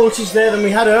higher voltage there than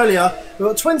we had earlier. We've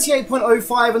got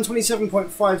 28.05 and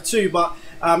 27.52, but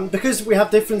because we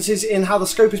have differences in how the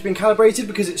scope has been calibrated,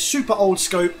 because it's super old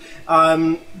scope,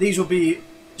 these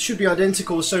should be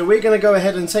identical. So we're going to go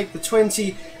ahead and take the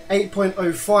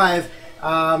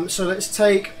 28.05. So let's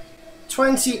take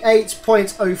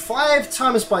 28.05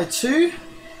 times by 2,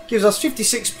 gives us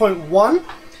 56.1,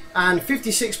 and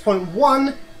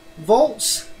 56.1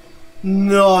 volts.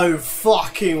 No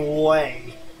fucking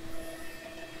way.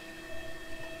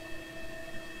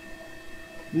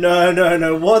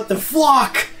 No, what the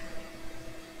fuck?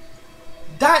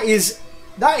 That is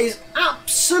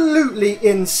absolutely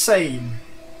insane.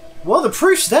 Well, the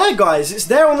proof's there, guys. It's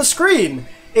there on the screen.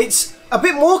 It's a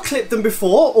bit more clipped than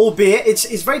before, albeit it's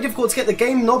very difficult to get the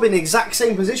game knob in the exact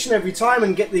same position every time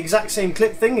and get the exact same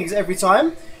clip thing every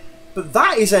time. But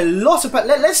that is a lot of...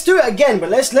 Let's do it again, but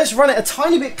let's run it a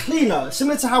tiny bit cleaner,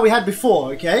 similar to how we had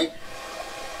before, okay?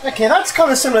 Okay, that's kind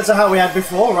of similar to how we had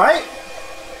before, right?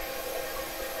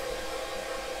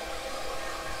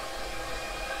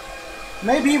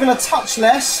 Maybe even a touch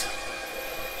less.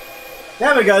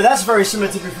 There we go, that's very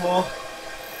similar to before.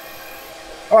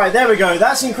 Alright, there we go,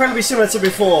 that's incredibly similar to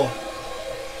before.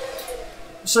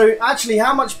 So, actually,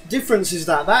 how much difference is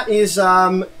that? That is...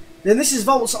 Then this is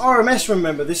volts RMS,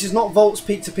 remember. This is not volts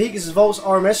peak to peak, this is volts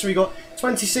RMS. So we got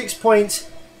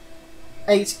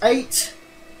 26.88.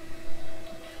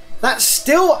 That's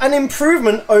still an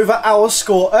improvement over our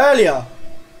score earlier.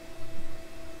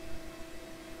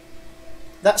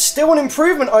 That's still an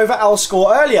improvement over our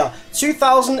score earlier.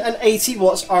 2080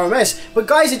 watts RMS. But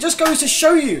guys, it just goes to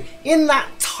show you, in that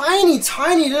tiny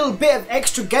little bit of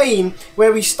extra gain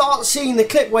where we start seeing the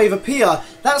clip wave appear,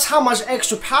 that's how much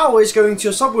extra power is going to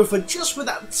your subwoofer just with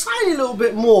that tiny little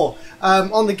bit more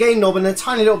on the gain knob and a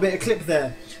tiny little bit of clip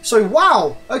there. So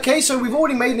wow, okay, so we've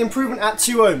already made an improvement at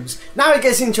 2 ohms. Now it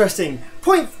gets interesting.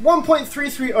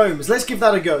 1.33 ohms, let's give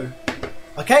that a go.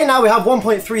 Okay, now we have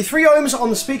 1.33 ohms on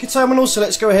the speaker terminal, so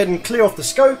let's go ahead and clear off the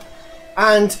scope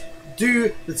and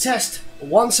do the test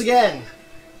once again.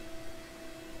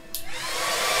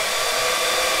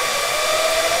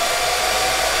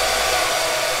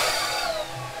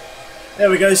 There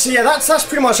we go. So yeah, that's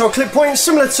pretty much our clip point,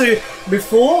 similar to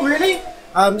before, really.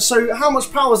 So how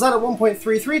much power was that at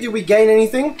 1.33? Did we gain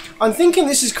anything? I'm thinking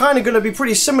this is kind of going to be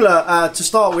pretty similar to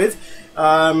start with.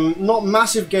 Not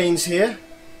massive gains here.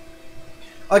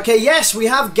 Okay, yes, we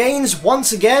have gains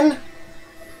once again.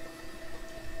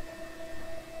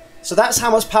 So that's how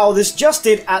much power this just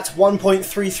did at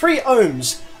 1.33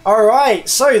 ohms. Alright,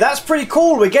 so that's pretty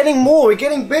cool. We're getting more, we're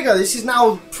getting bigger. This is now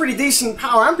a pretty decent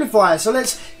power amplifier. So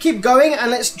let's keep going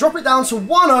and let's drop it down to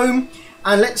 1 ohm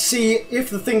and let's see if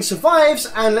the thing survives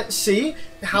and let's see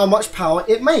how much power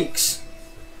it makes.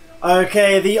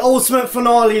 Okay, the ultimate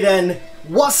finale then.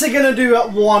 What's it gonna do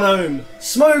at 1 ohm?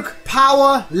 Smoke,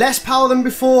 power, less power than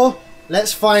before?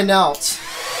 Let's find out.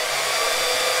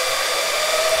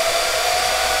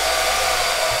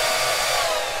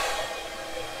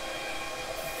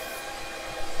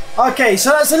 Okay,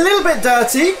 so that's a little bit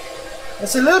dirty.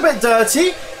 That's a little bit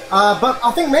dirty, but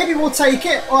I think maybe we'll take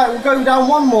it. All right, we'll go down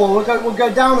one more. We'll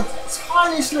go down the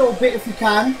tiniest little bit if we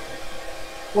can.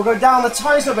 We'll go down the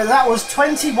tiniest little bit. That was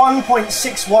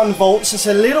 21.61 volts. It's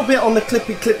a little bit on the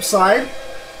clippy clip side.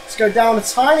 Let's go down a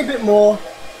tiny bit more.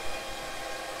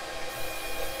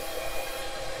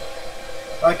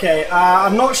 Okay,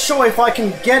 I'm not sure if I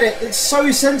can get it. It's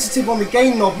so sensitive on the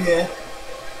gain knob here.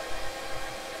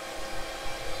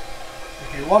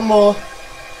 Okay, one more.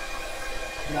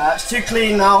 Nah, it's too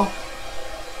clean now.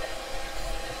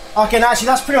 Okay, now actually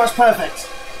that's pretty much perfect.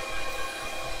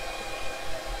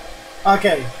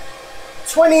 Okay,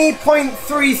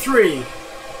 20.33.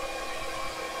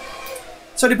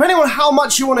 So depending on how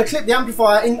much you want to clip the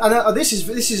amplifier in, and this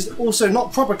is also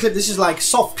not proper clip, this is like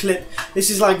soft clip.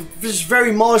 This is like just very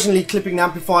marginally clipping the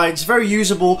amplifier. It's very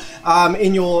usable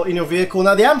in your vehicle.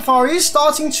 Now the amplifier is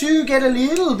starting to get a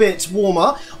little bit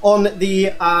warmer on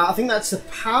the I think that's the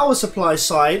power supply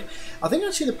side. I think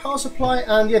actually the power supply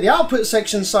and yeah, the output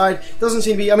section side doesn't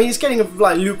seem to be, I mean, it's getting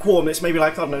like lukewarm. It's maybe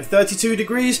like, I don't know, 32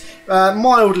 degrees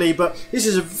mildly, but this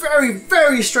is a very,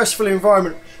 very stressful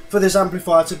environment for this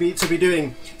amplifier to be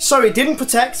doing. So it didn't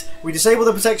protect. We disabled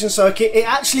the protection circuit. It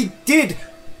actually did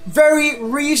very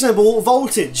reasonable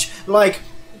voltage. Like,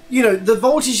 you know, the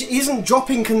voltage isn't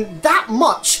dropping that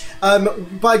much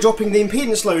by dropping the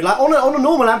impedance load. Like on a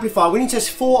normal amplifier, when you test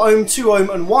 4 ohm, 2 ohm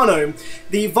and 1 ohm,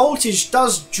 the voltage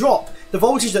does drop. The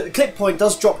voltage at the clip point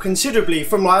does drop considerably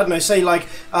from, I don't know, say like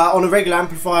on a regular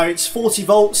amplifier it's 40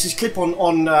 volts is clip on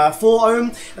 4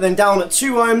 ohm, and then down at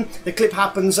 2 ohm the clip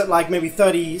happens at like maybe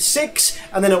 36,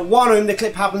 and then at 1 ohm the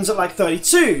clip happens at like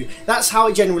 32. That's how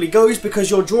it generally goes,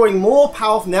 because you're drawing more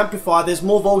power from the amplifier, there's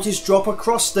more voltage drop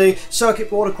across the circuit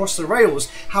board, across the rails.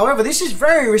 However, this is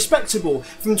very respectable,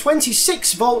 from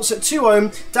 26 volts at 2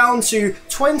 ohm down to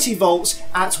 20 volts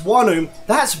at 1 ohm.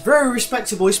 That's very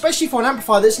respectable, especially for an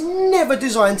amplifier that's never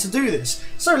designed to do this.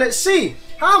 So let's see,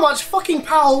 how much fucking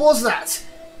power was that?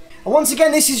 And once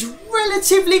again, this is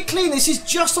relatively clean. This is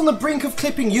just on the brink of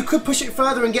clipping. You could push it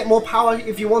further and get more power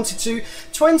if you wanted to.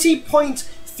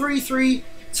 20.33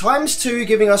 times 2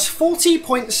 giving us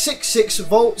 40.66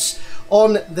 volts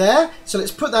on there. So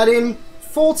let's put that in,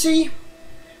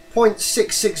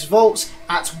 40.66 volts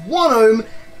at 1 ohm.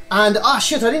 And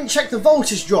shit, I didn't check the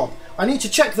voltage drop. I need to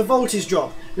check the voltage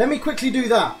drop. Let me quickly do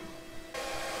that.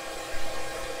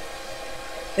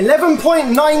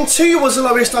 11.92 was the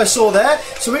lowest I saw there,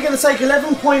 so we're going to take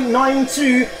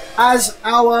 11.92 as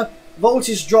our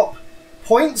voltage drop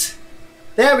point.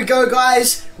 There we go,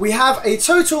 guys. We have a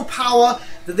total power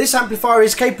that this amplifier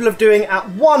is capable of doing at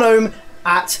 1 ohm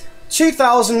at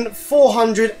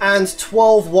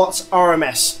 2,412 watts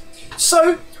RMS.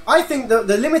 So I think that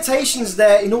the limitations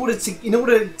there in order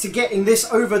to getting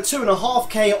this over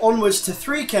 2.5K onwards to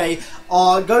 3K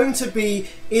are going to be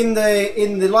in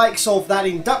the likes of that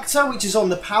inductor, which is on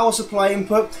the power supply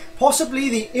input, possibly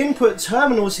the input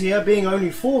terminals here being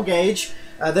only 4 gauge.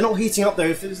 They're not heating up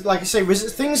though. Like I say,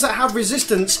 things that have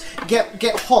resistance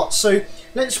get hot. So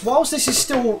let's, whilst this has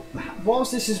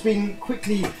been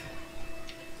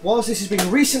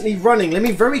recently running, let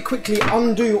me very quickly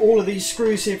undo all of these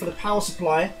screws here for the power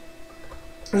supply.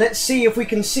 Let's see if we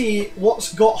can see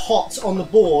what's got hot on the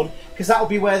board, because that will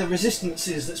be where the resistance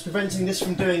is that's preventing this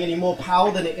from doing any more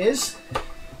power than it is.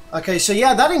 Okay, so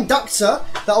yeah, that inductor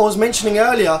that I was mentioning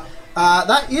earlier,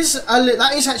 that is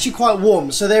actually quite warm.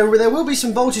 So there will be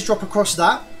some voltage drop across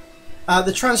that.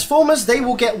 The transformers, they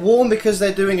will get warm because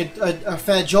they're doing a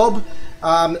fair job.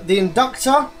 The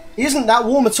inductor isn't that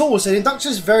warm at all, so the inductor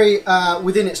is very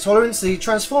within its tolerance. The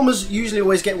transformers usually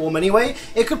always get warm anyway.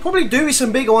 It could probably do with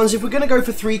some bigger ones. If we're going to go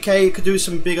for 3K, it could do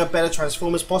some bigger, better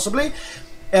transformers possibly.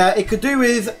 It could do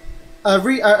with a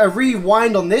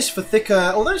rewind on this for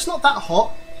thicker, although it's not that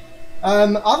hot.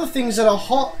 Other things that are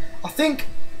hot, I think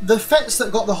the FETs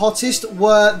that got the hottest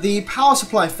were the power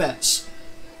supply FETs.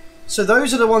 So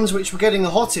those are the ones which were getting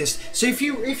the hottest. So if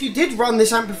you did run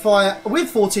this amplifier with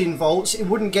 14 volts, it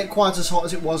wouldn't get quite as hot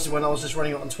as it was when I was just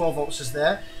running it on 12 volts just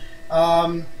there.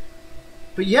 But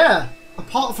yeah,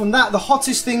 apart from that, the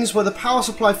hottest things were the power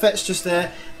supply FETs just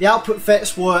there. The output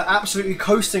FETs were absolutely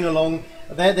coasting along.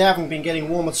 They haven't been getting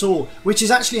warm at all, which is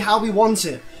actually how we want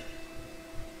it.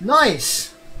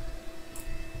 Nice.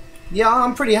 Yeah,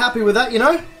 I'm pretty happy with that, you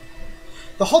know.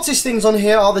 The hottest things on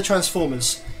here are the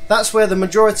transformers. That's where the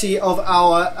majority of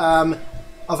our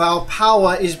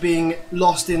power is being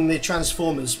lost, in the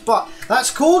transformers. But that's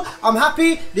cool. I'm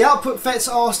happy. The output FETs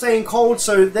are staying cold,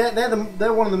 so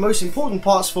they're one of the most important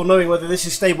parts for knowing whether this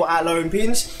is stable at low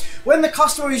impedance. When the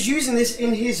customer is using this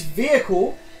in his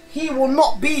vehicle, he will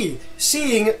not be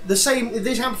seeing the same,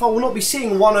 this amplifier will not be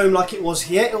seeing 1 ohm like it was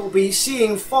here. It will be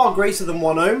seeing far greater than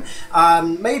 1 ohm.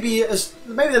 Maybe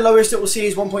the lowest it will see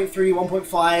is 1.3,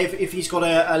 1.5 if he's got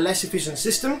a less efficient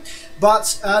system.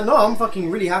 But no, I'm fucking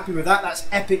really happy with that. That's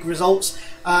epic results,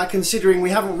 considering we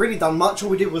haven't really done much. All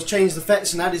we did was change the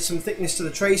FETs and added some thickness to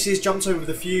the traces, jumped over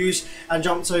the fuse and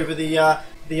jumped over the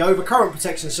overcurrent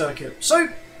protection circuit. So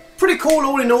pretty cool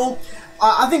all in all.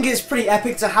 I think it's pretty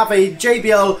epic to have a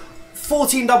JBL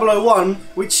 14001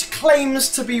 which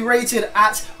claims to be rated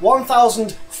at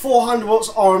 1,400 watts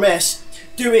RMS,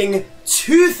 doing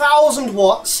 2,000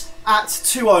 watts at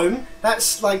 2 ohm.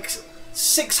 That's like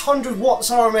 600 watts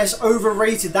RMS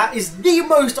overrated. That is the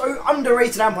most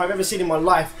underrated amp I've ever seen in my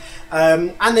life.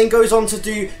 And then goes on to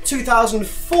do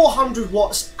 2,400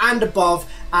 watts and above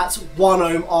at 1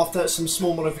 ohm after some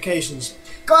small modifications.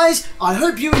 Guys, I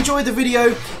hope you enjoyed the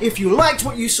video. If you liked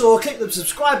what you saw, click the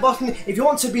subscribe button. If you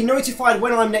want to be notified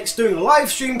when I'm next doing a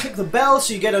live stream, click the bell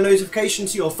so you get a notification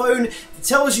to your phone that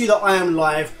tells you that I am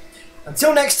live.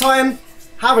 Until next time,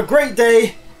 have a great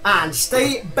day and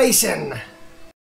stay bassin'.